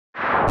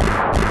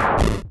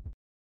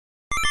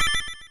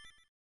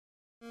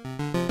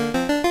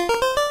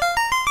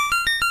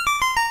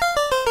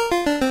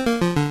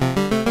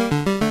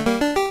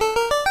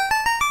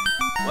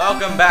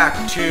welcome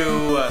back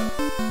to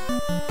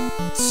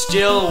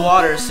Still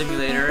Water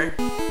Simulator.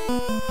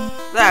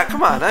 Nah,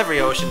 come on, every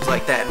ocean's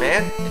like that,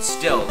 man. It's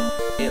still.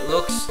 It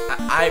looks.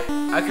 I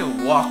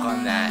could walk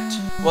on that.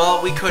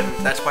 Well, we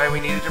couldn't. That's why we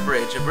needed a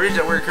bridge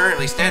that we're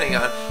currently standing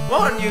on.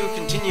 Why don't you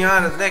continue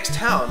on to the next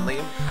town,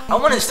 Liam? I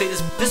want to say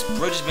this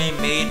bridge is maybe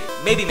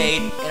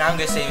made, and I'm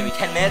gonna say maybe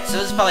 10 minutes. So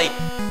this is probably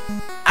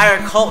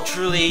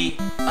agriculturally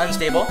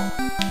unstable.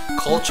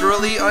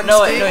 Culturally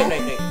unstable?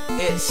 No.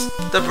 It's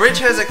the bridge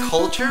has a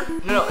culture?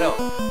 No.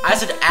 I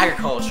said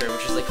agriculture,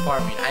 which is like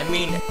farming. I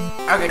mean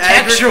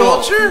architectural.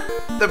 Agriculture?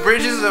 The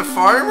bridge is a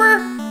farmer?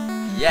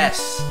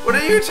 Yes. What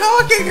are you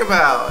talking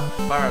about?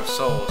 Farmer of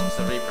souls. It's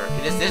the Reaper.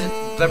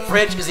 The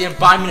bridge is the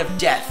embodiment of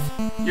death.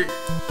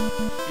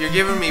 You're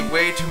giving me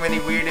way too many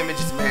weird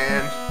images,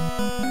 man.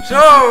 So,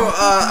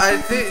 I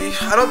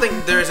don't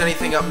think there's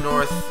anything up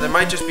north. There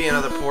might just be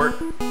another port.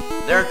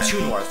 There are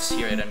two norths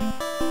here, Aiden.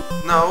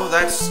 No,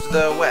 that's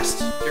the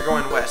west. You're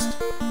going west.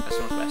 That's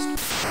northwest.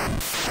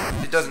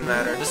 It doesn't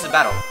matter. This is a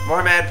battle.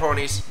 More mad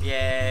ponies.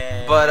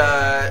 Yeah. But,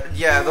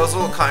 yeah, those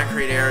little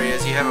concrete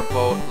areas, you have a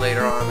boat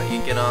later on that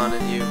you get on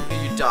and you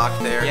dock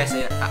there. Yes,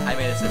 I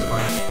made it this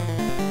far.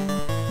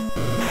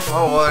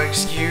 Oh, well,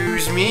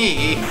 excuse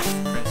me.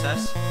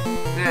 Princess?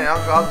 Yeah,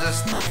 I'll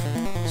just...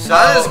 So,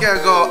 I'm just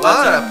gonna go,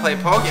 I'm gonna play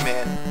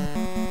Pokemon.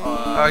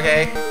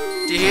 Okay?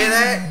 Do you hear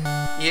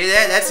that? You hear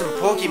that? That's some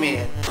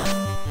Pokemon.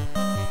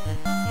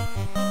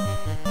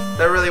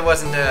 There really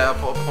wasn't a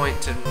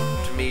point to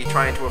me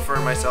trying to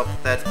affirm myself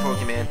that that's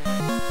Pokemon.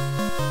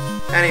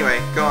 Anyway,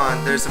 go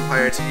on. There's some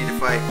pirates you need to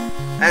fight.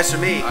 As for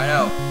me, I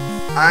know.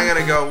 I'm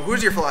gonna go.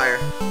 Who's your flyer?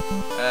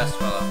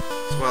 Swallow.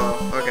 Swallow.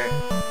 Okay.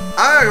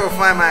 I'm gonna go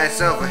find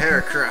myself a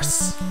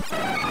Heracroissant.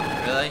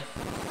 Really?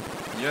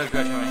 You're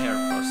going to have a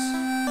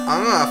Heracroissant.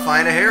 I'm gonna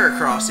find a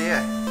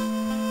Heracroissant.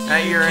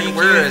 Yeah.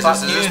 Where is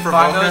this? Is this for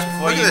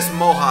Look at this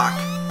mohawk.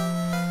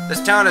 This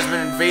town has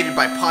been invaded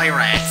by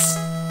pirates.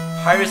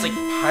 Pirates like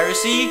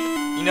piracy?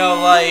 You know,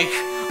 like,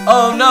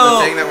 oh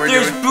no,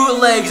 there's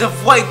bootlegs of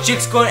white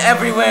chicks going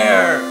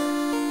everywhere.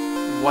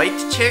 White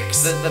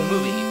chicks? The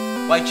movie,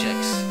 White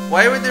Chicks.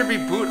 Why would there be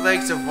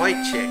bootlegs of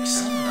white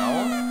chicks? I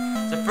don't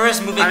know. It's the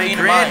first movie. I mean,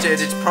 granted,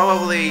 it's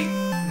probably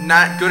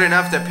not good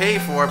enough to pay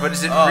for, but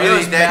is it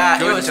really that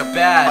good to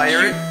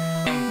pirate?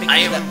 I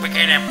am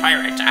a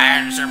pirate. I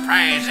am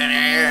surprised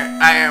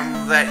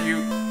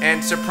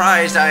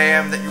surprised I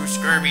am that you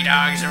scurvy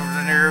dogs have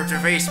the nerve to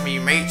face me,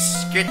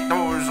 mates. Get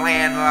those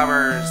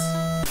landlubbers.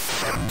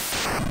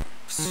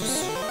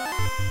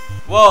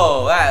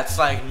 Whoa, that's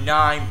like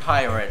 9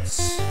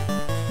 pirates.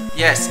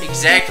 Yes,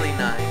 exactly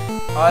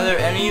 9. Are there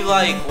any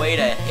like way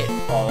to hit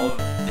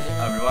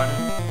everyone?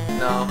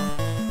 No.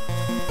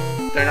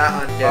 They're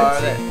not undead.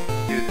 Are they?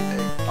 Do the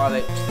thing. Are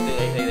they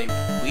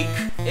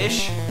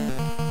weak-ish?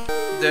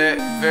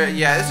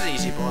 Yeah, this is an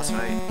easy boss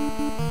fight.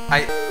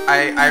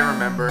 I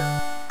remember.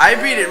 I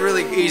beat it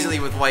really easily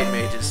with white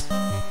mages.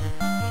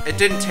 It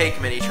didn't take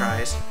many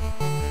tries.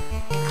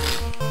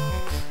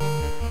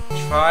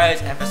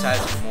 Tries emphasize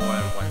more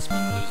than once me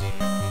losing.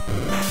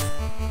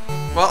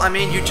 Well, I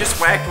mean, you just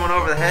whacked one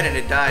over the head and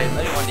it died.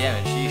 Only 1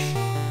 damage, sheesh.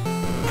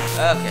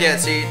 Okay. Yeah,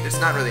 see, it's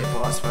not really a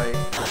boss fight.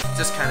 It's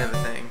just kind of a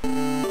thing.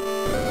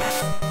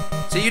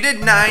 So you did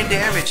 9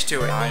 damage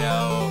to it. I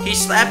know. He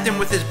slapped him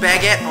with his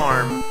baguette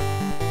arm.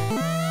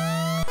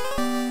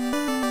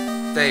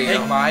 There you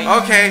go.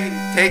 Okay,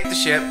 take the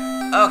ship.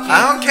 Okay. I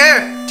don't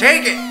care.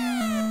 Take it.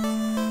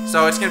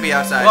 So it's gonna be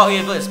outside. Well,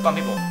 yeah, please, spawn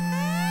people.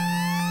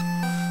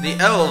 The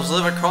elves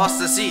live across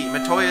the sea.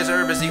 Matoya's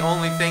herb is the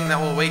only thing that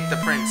will wake the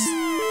prince.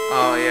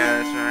 Oh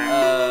yeah, that's right.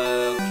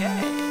 Okay.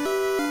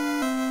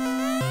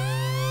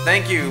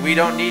 Thank you. We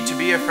don't need to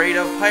be afraid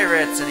of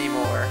pirates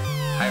anymore.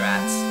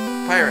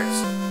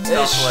 Pirates.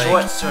 This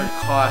short sword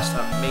cost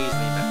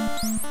amazingly bad.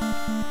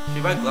 Should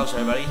we buy gloves for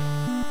everybody?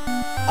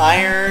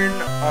 Iron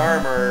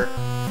armor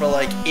for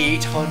like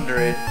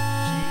 800.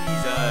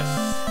 Jesus.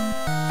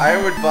 I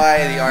would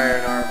buy the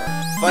iron armor.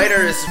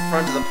 Fighter is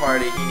front of the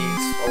party. He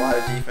needs a lot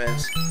of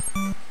defense.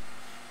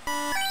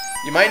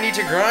 You might need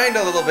to grind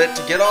a little bit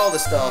to get all the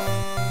stuff.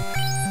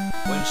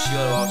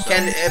 Windshield also.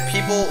 Can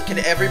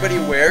everybody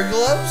wear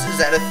gloves? Is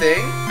that a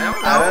thing?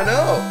 I don't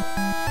know.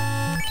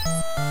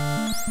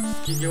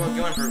 You're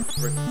going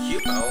for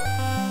Cupo,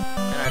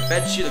 and I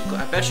bet you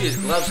his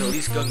gloves at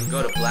least can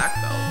go to black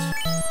belt.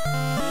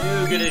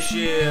 You get a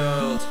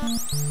shield.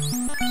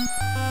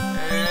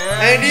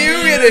 And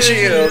you get a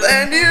shield.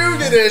 And you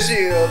get a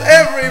shield.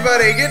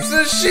 Everybody gets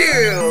a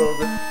shield.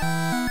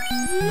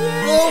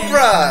 Full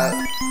prod.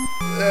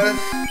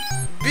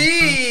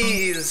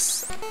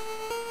 Bees.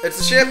 It's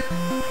a ship.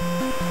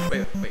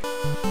 Wait.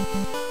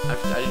 I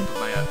didn't put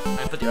my.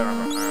 I put the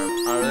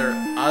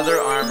other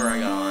armor I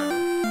got on.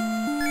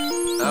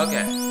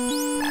 Okay.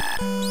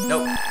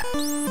 Nope.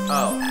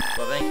 Oh.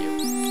 Well, thank you.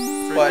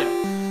 What?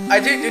 I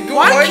didn't.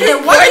 Why did you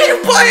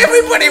buy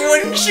everybody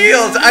wooden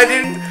shields? I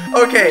didn't.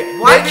 Okay.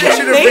 Why maybe you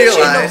should have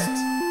realized.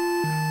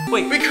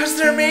 Wait. Because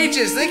they're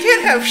mages. They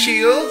can't have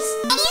shields.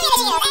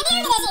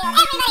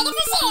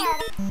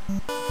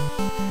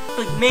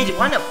 Like Mage,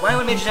 why not? Why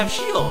would mages have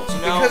shields?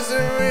 You know?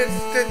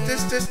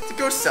 Because just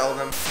go sell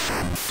them.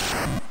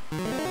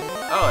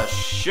 Oh, a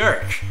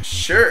shirk.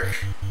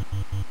 Shirk.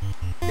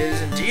 It is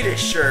indeed a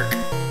shirk.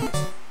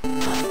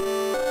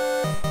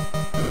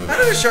 How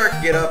did a shark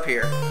get up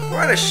here? We're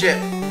on a ship.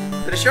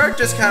 Did a shark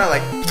just kind of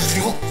like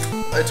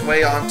its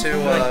way onto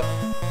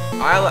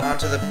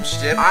onto the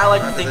ship?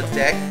 Onto the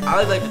deck.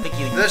 I like to think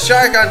he. The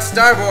shark on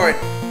starboard.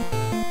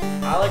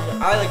 I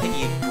like to think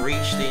he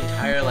breached the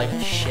entire like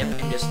ship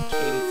and just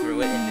came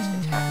through it and just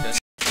attacked us.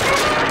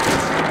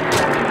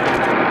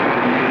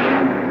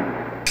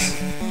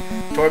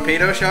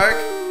 Torpedo shark?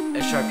 A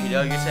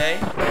Sharpedo, you say?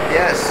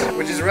 Yes,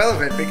 which is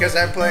relevant because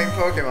I'm playing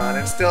Pokemon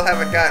and still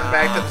haven't gotten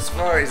back to the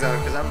Safari Zone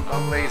because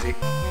I'm lazy.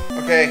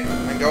 Okay,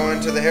 I'm going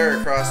to the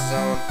Heracroissant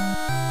zone.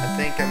 I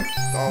think I'm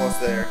almost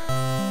there.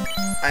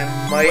 I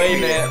might Wait a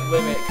be minute, wait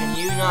a minute. Can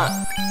you not?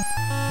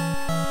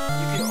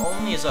 You can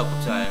only sell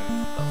time.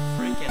 A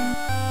freaking.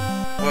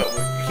 What?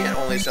 You can't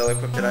only sell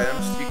equipped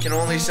items. You can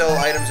only sell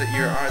items that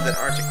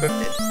aren't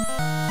equipped.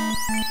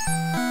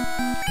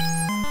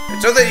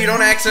 It's so that you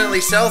don't accidentally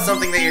sell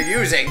something that you're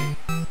using.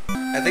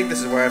 I think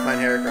this is where I find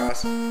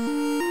Heracross.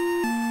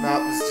 No,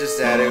 this is just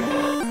Zadu.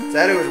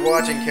 Zadu is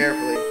watching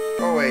carefully.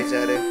 Go away,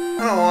 Zadu.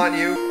 I don't want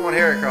you. I want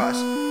Heracross.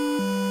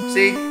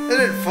 See?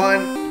 Isn't it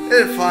fun?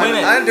 Isn't it fun? Wait a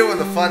minute. I'm doing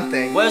the fun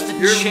thing. Was the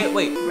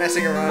wait?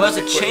 Messing around. Was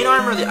with the chain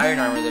armor or the iron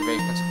armor the very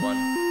expensive one?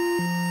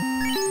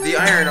 The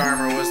iron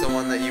armor was the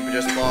one that you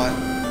just bought.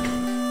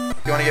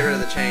 You want to get rid of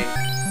the chain.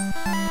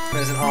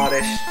 There's an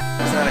Oddish.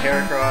 It's not a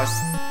Heracross.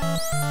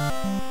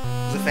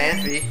 It's a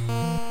Fanpy.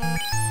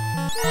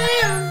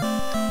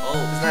 Oh.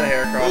 It's not a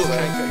Heracross, though.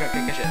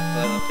 Catch it.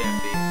 I love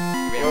Fanpy.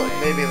 Well,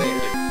 maybe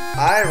later.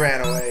 I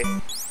ran away.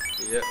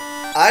 Yep.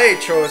 I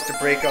chose to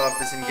break off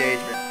this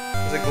engagement.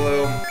 There's a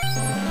Gloom.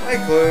 Hi,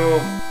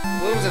 Gloom.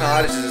 Glooms and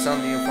Oddishes is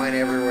something you'll find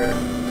everywhere.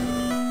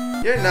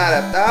 You're not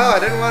a... Oh, I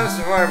didn't want a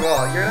Safari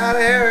Ball. You're not a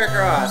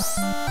Heracross.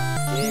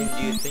 Do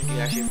you think you can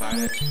actually find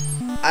it?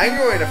 I'm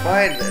going to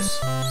find this.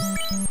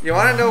 You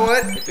want to know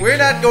what? We're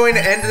not going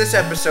to end this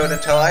episode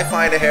until I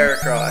find a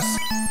Heracross.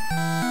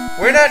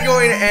 We're not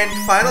going to end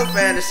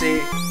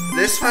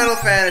this Final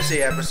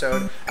Fantasy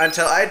episode,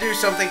 until I do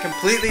something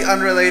completely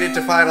unrelated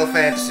to Final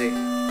Fantasy.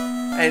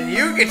 And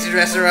you get to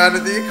dress around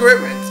with the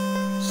equipment.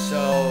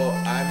 So,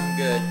 I'm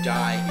gonna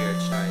die here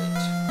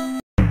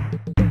tonight.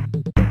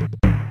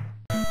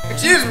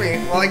 Excuse me,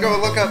 while I go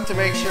look up to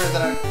make sure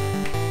that I'm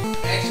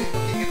actually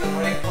looking in the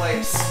right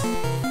place. I'm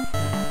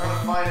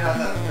gonna find out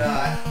that I'm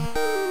not.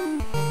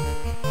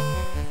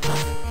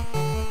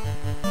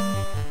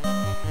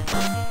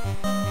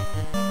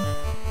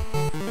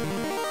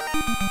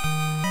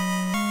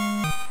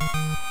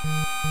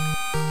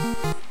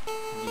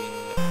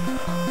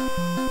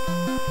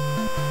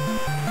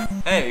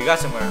 Hey, we got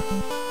somewhere.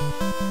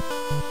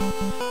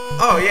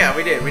 Oh yeah,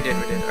 we did. Okay,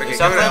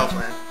 go to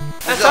Elfland.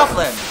 That's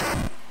Elfland.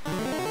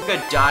 We're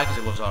gonna die because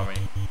it was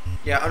already.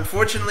 Yeah,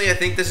 unfortunately, I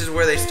think this is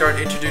where they start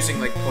introducing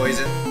like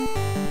poison.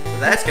 So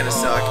that's gonna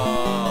suck.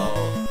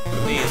 Oh,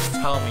 please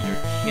tell me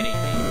you're kidding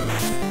me.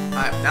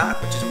 I'm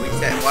not, which is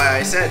why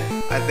I said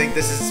I think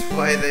this is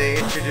why they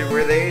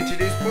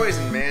introduce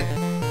poison, man.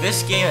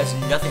 This game has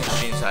nothing to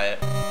change inside it,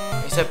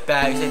 except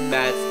bad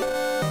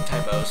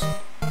typos.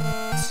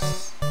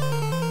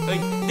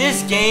 Like,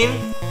 this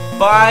game,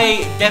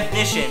 by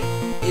definition,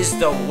 is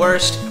the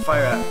worst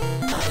Fire.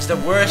 It's the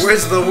worst.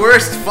 Where's the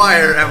worst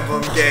Fire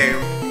Emblem game?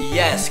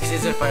 Yes, because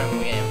it's a Fire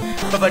Emblem game.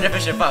 But by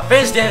definition, Final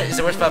Fantasy is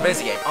the worst Final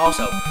Fantasy game.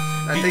 Also,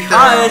 I think there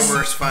are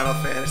worse Final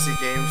Fantasy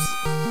games.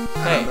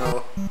 I don't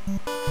know.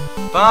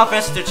 Final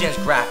Fantasy 13 has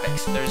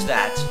graphics. There's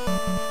that.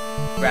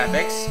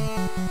 Graphics.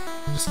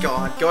 Just go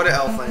on. Go to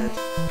Elfland.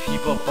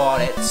 People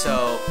bought it,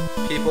 so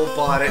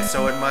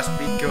it must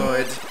be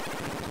good.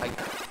 Like,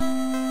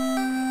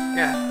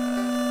 yeah.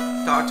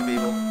 Talk to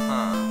people.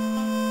 huh?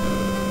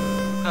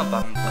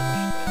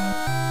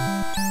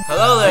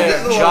 Hello there,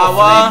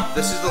 Jawa.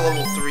 This is the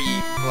level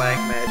 3 black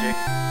magic.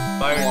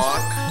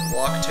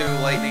 Block 2,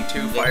 lightning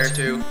 2, fire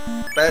 2.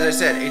 But as I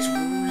said, it's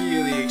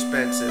really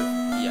expensive.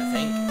 Yeah, I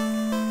think.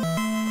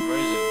 Where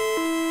is it?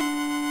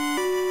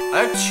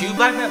 Are there 2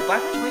 black magic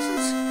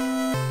places?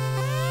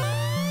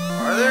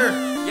 Are there?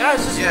 Yeah,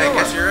 it's just I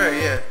guess you're right,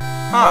 yeah.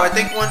 Huh. Oh, I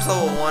think one's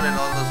level 1 and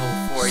one's level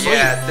 4. Sweet,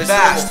 yeah, this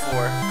fast. is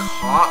level 4.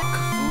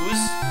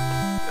 Kafuz?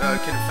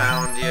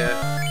 Confound, yeah.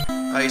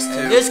 Ice 2.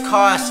 And this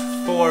costs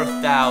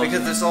 4,000.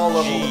 Because it's all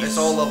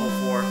level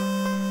 4.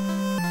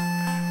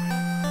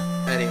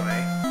 Anyway.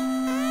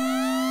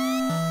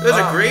 There's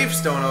a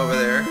gravestone over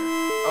there.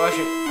 Oh,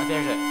 actually, I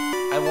think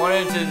there's I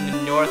wandered to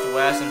the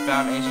northwest and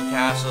found an ancient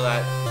castle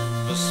that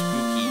was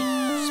spooky.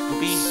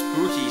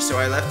 Spooky, so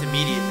I left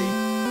immediately.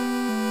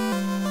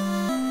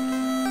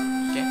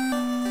 Okay.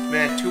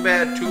 Man, too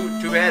bad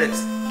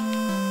it's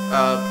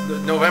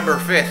November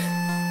 5th.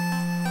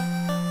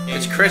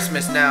 It's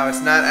Christmas now,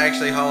 it's not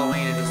actually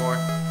Halloween anymore.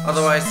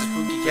 Otherwise the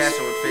spooky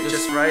castle would fit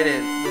just right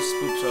in. The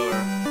spook's over.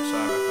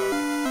 Sorry, my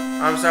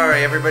friend. I'm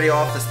sorry, everybody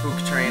off the spook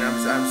train. I'm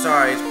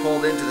sorry, it's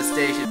pulled into the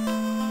station.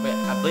 Wait,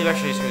 I believe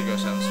actually it's gonna go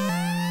sounds.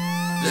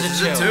 This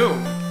is a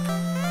tomb.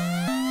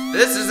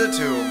 This is a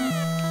tomb.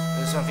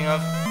 This is something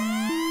of?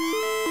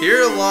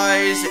 Here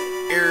lies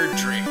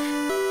Erdrick,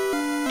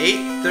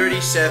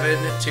 837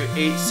 to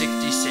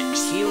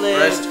 866. He lived.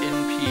 Rest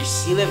in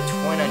peace. He lived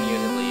 29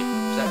 years, I believe.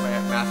 Is that my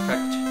math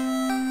correct?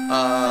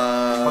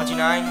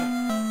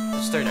 29?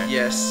 It's 39.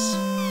 Yes.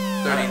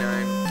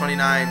 39.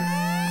 29.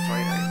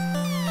 29.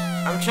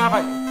 I'm trying to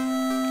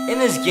find. In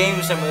this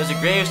game somewhere, there's a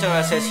gravestone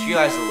that says, "Here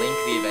lies Link,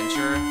 the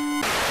adventurer."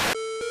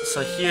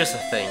 So here's the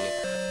thing.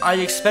 I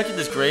expected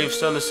this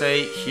gravestone to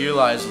say, "Here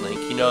lies Link,"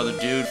 you know, the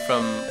dude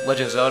from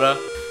Legend of Zelda.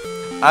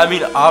 I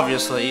mean,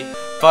 obviously,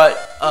 but,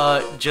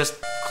 just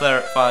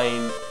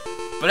clarifying.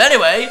 But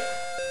anyway,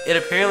 it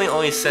apparently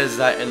only says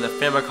that in the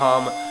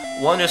Famicom,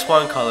 Wonder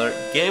Color,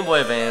 Game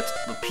Boy Advance,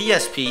 the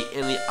PSP,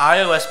 and the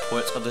iOS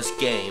ports of this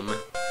game.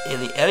 In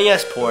the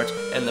NES port,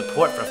 and the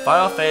port for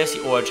Final Fantasy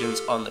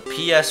Origins on the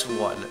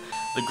PS1.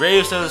 The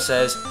gravestone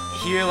says,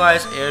 "Here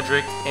lies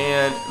Erdrick,"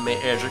 and "May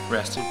Erdrick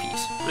rest in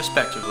peace,"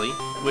 respectively,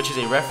 which is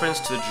a reference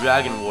to the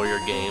Dragon Warrior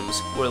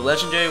games, where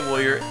legendary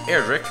warrior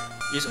Erdrick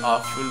is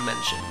often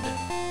mentioned.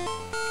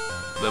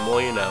 The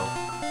more you know.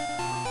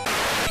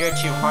 Care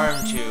to harm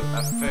to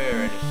a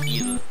fair and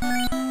heal.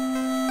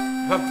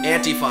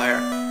 Anti-fire.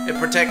 It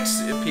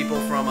protects people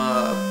from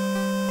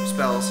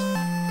spells,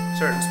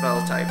 certain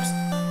spell types.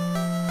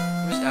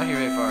 I'm just out here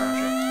very far, aren't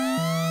you?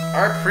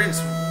 Our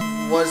prince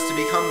was to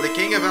become the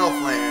king of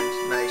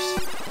Elfland. Nice.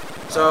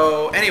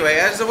 So anyway,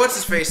 as the what's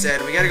his face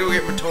said, we gotta go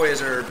get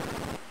Matoya's herb,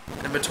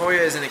 and Matoya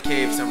is in a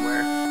cave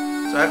somewhere.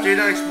 So after you're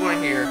done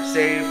exploring here,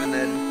 save and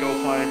then go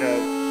find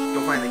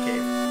the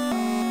cave.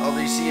 I'll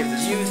see if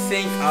this. Do you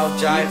think I'll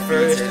die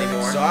first of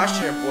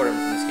exhaustion or boredom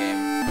from this game?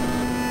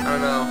 I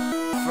don't know.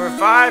 For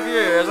 5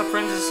 years, a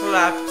princess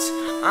slept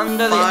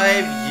under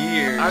 5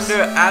 years.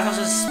 Under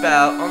Athos'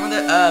 spell, under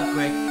the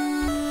earthquake.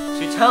 So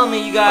you tell me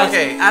you guys,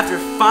 okay, after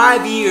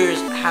 5 years,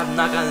 have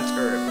not gotten this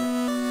herb.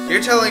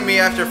 You're telling me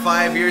after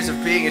 5 years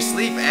of being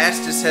asleep,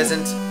 Astus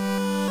hasn't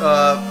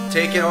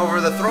taken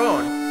over the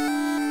throne?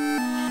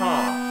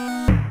 Huh.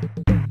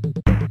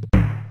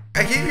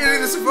 I keep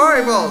getting the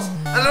safari balls.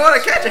 I don't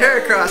want to catch a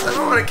Heracross. I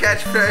don't want to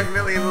catch 5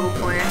 million little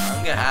plants.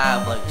 I'm gonna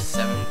have like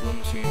 7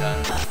 blooms when you're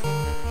done.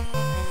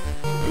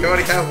 You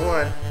already have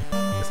one.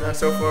 It's not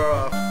so far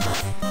off.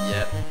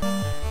 Yep.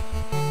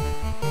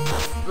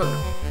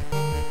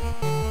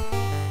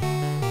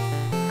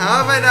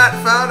 How have I not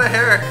found a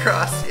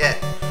Heracross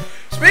yet?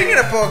 Speaking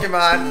of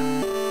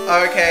Pokemon,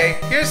 okay,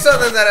 here's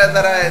something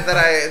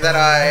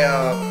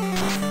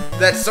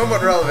that's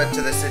somewhat relevant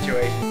to this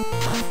situation,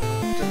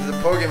 to the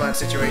Pokemon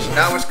situation.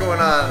 Not what's going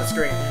on the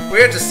screen.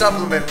 We have to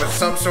supplement with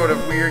some sort of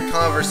weird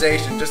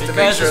conversation just to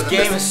make sure that this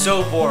game is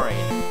so boring.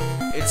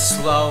 It's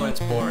slow and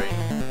it's boring.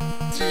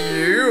 To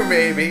you,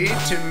 maybe.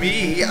 To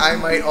me, I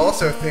might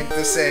also think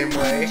the same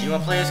way. Do you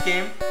want to play this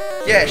game?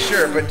 Yeah,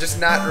 sure, but just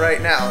not right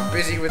now. I'm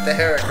busy with the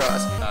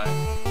Heracross.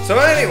 So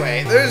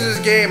anyway, there's this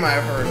game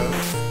I've heard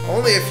of.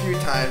 Only a few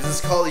times. It's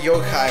called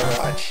Youkai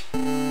Watch.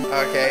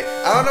 Okay.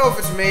 I don't know if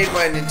it's made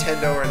by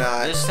Nintendo or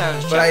not. This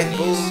sounds but Japanese.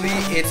 I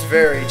believe it's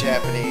very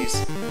Japanese.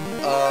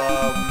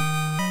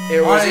 It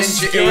On was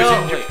a in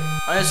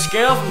On a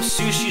scale from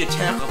sushi to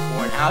tentacle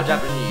porn, how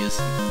Japanese?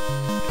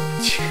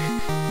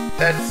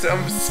 That's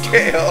some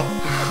scale.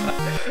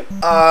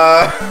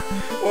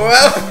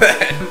 Well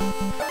then.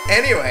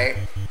 Anyway,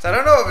 so I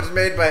don't know if it's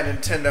made by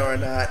Nintendo or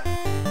not,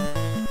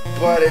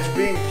 but it's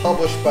being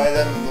published by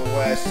them in the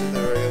West at the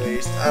very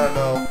least. I don't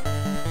know.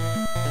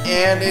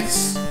 And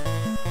it's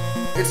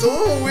a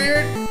little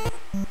weird.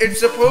 It's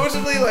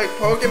supposedly like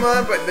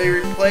Pokemon, but they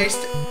replaced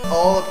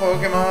all the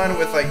Pokemon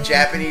with like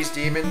Japanese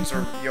demons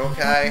or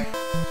yokai.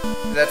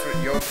 That's what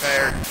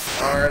yokai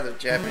are, the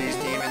Japanese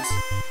demons.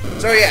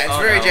 So yeah, it's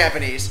very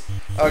Japanese.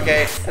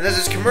 Okay, and there's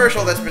this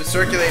commercial that's been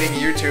circulating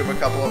YouTube a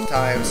couple of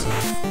times,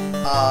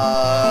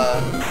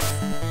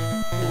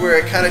 where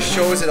it kind of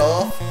shows it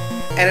off,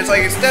 and it's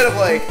like instead of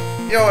like,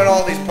 you know, in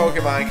all these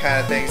Pokemon kind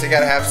of things, they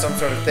gotta have some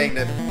sort of thing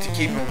to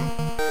keep them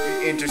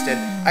interested.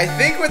 I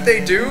think what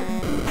they do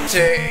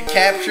to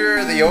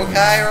capture the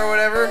yokai or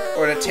whatever,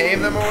 or to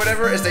tame them or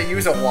whatever, is they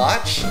use a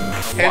watch.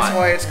 Hence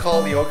why it's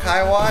called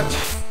Youkai Watch.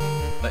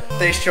 But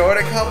they show it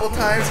a couple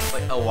times.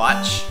 Like a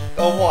watch?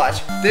 A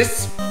watch.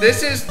 This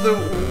is the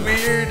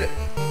weird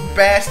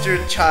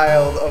bastard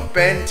child of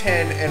Ben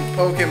 10 and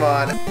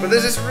Pokemon. But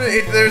there's this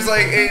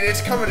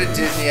it's coming to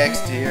Disney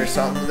XD or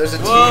something. There's a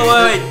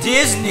wait,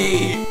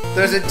 Disney!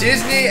 There's a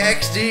Disney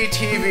XD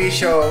TV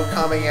show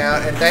coming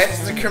out, and that's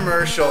the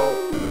commercial.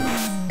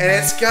 And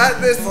it's got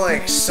this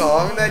like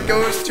song that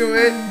goes to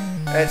it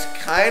that's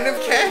kind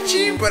of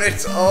catchy, but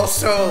it's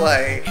also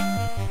like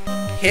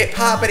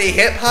hip-hoppity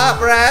hip-hop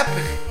rap.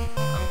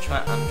 I'm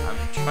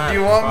trying Do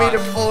you want me to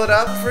pull it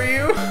up for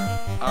you?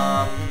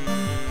 I'm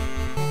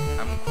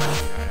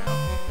questioning right now.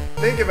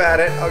 Think about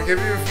it. I'll give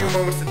you a few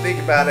moments to think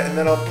about it, and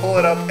then I'll pull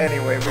it up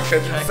anyway, because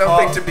it's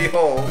something to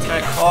behold. Can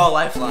I call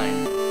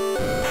Lifeline?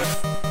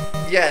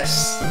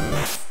 Yes.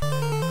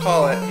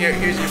 Call it.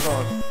 Here's your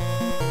phone.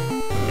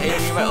 Hey,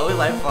 you're my only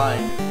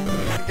lifeline.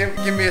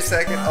 Give me a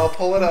second. I'll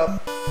pull it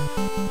up.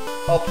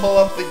 I'll pull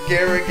up the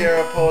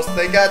Gara post.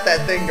 They got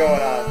that thing going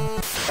on.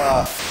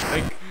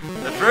 Like,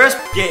 the first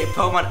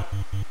Pokemon.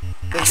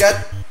 They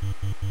got.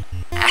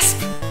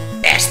 Asp.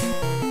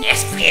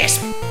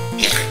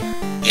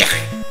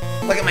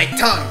 Look at my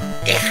tongue.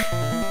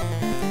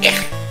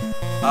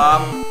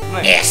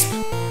 Wait. Asp.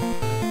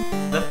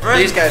 The first.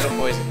 These guys will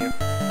poison you,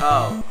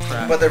 Oh,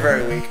 crap. but they're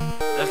very weak.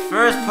 The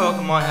first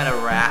Pokemon had a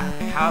rat.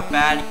 How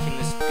bad can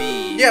this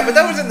be? Yeah, but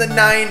that was in the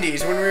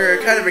 90s when we were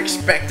kind of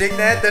expecting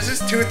that. This is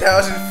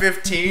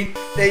 2015.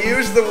 They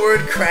used the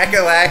word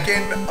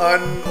crack-a-lackin'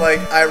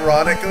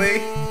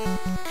 ironically.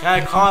 Can I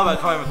call my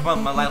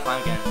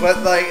lifeline again?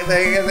 But like in the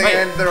Wait,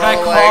 end they're can I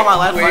all call my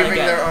like lifeline waving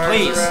again? their arms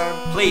Please,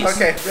 around. please.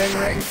 Okay,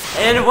 ring.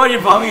 And what are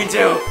you bumming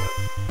into?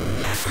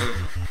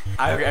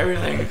 I have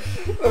everything.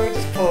 Let me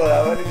just pull it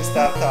out. I need to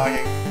stop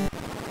talking.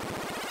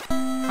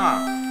 Huh.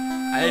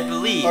 I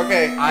believe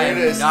Okay, I here it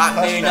have is. not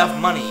Hush made now. enough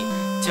money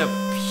to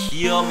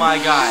heal my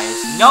guys.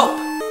 Nope.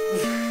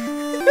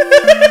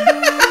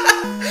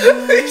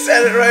 He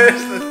said it right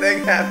as the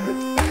thing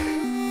happened.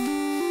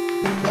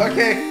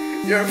 Okay,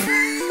 you're.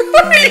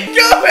 Where are you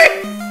going?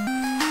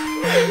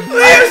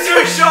 I'm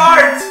too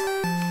short.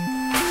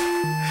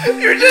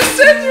 You just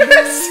said you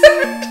had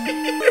 70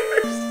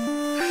 years.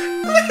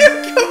 Liam,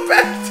 come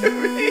back to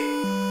me.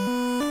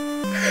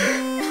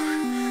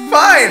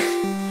 Fine.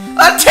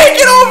 I'm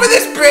taking over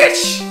this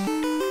bitch.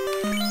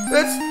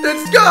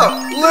 Let's go.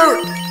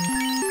 Loot.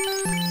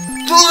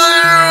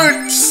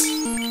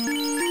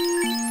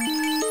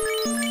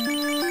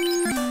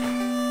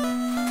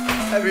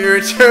 Have you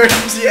returned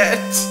yet?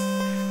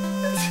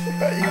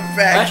 Are you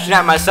back? Actually,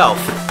 not myself.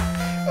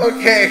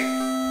 Okay.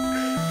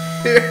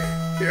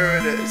 Here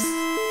it is.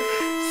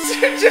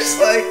 So just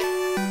like.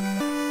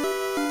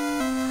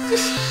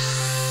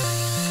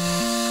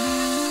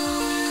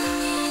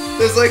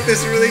 There's like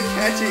this really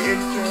catchy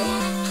intro.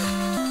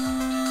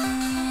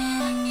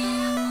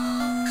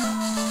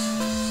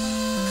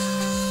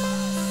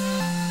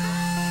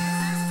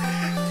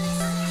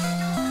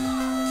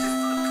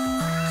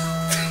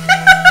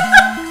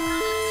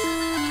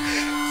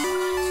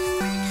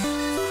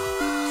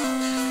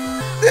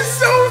 This is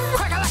so.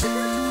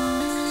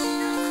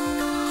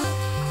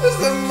 This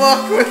is a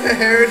muck with a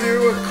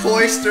hairdo, a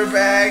cloister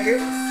bag.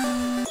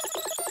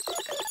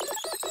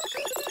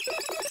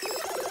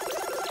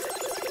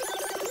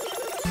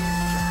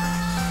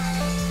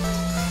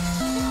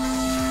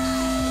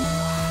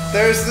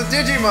 There's the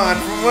Digimon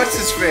from what's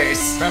his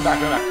face. Run back,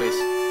 please.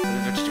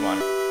 What did you want?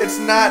 It's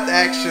not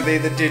actually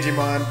the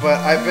Digimon, but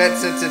I bet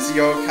since it's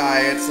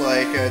yokai, it's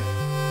like a.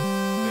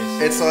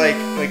 It's like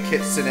a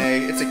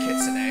kitsune. It's a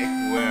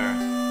kitsune. Where?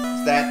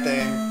 It's that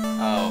thing.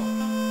 Oh.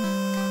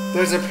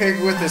 There's a pig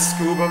with a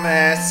scuba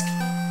mask.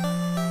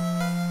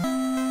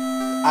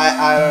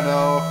 I don't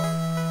know.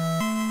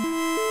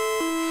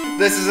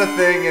 This is a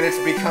thing and it's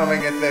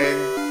becoming a thing.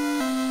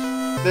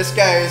 This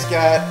guy's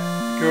got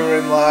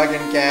Gurren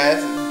Lagann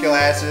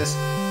glasses.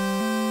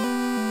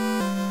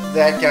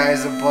 That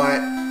guy's a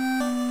butt.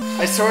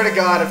 I swear to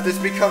God, if this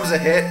becomes a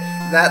hit,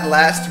 that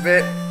last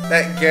bit,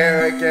 that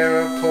Gara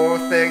Po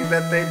thing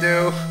that they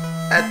do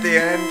at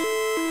the end,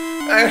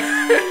 I'm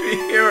gonna be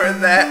hearing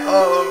that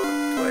all over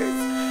the place.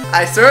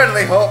 I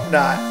certainly hope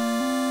not.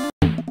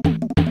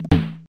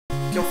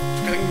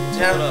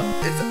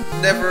 It's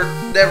never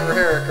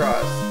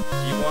Heracross.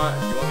 Do you want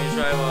me to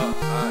try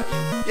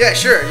what? Yeah,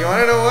 sure. You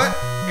wanna know what?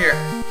 Here,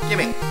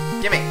 gimme.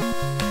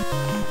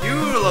 You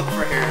look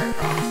for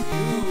Heracross.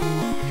 You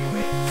do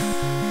it.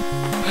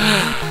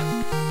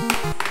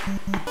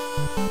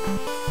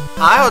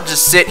 I'll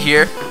just sit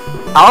here.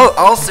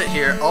 I'll sit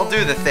here. I'll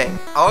do the thing.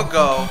 I'll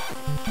go.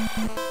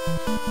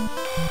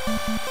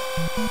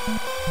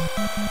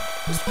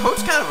 This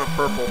coat's kind of a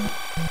purple.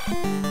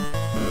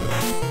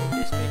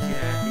 This make you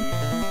happy?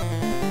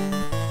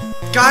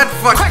 God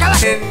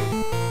fucking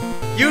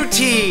you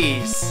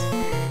tease.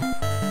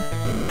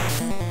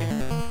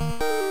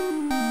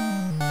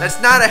 That's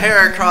not a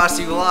Heracross,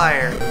 you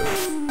liar.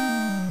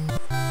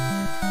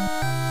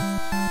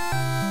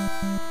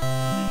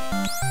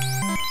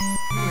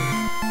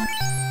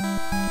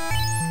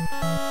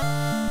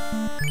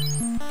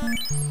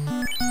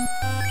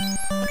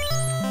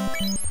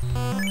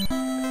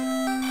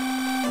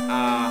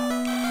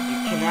 You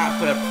cannot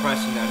put a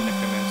price on that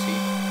necromancy.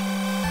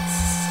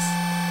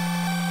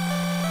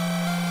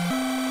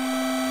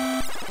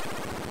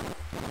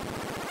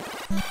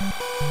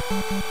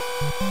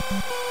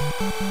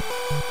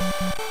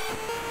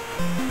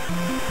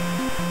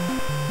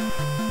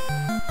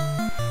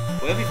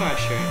 What if we find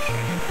a shiny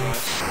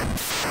cross?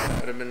 That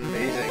would have been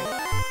amazing.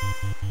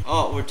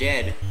 Oh, we're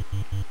dead.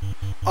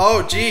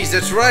 Oh, geez,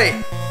 that's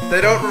right.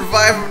 They don't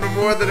revive them to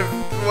more than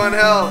one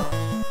health.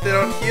 They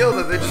don't heal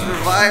them, they just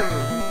revive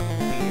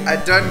them. I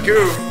done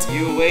goofed.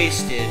 You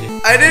wasted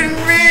I didn't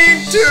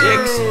mean to!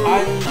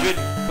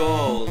 600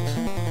 gold.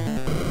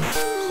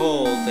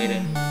 Cold, they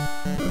didn't.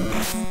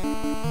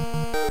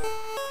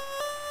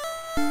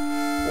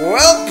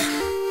 Welp!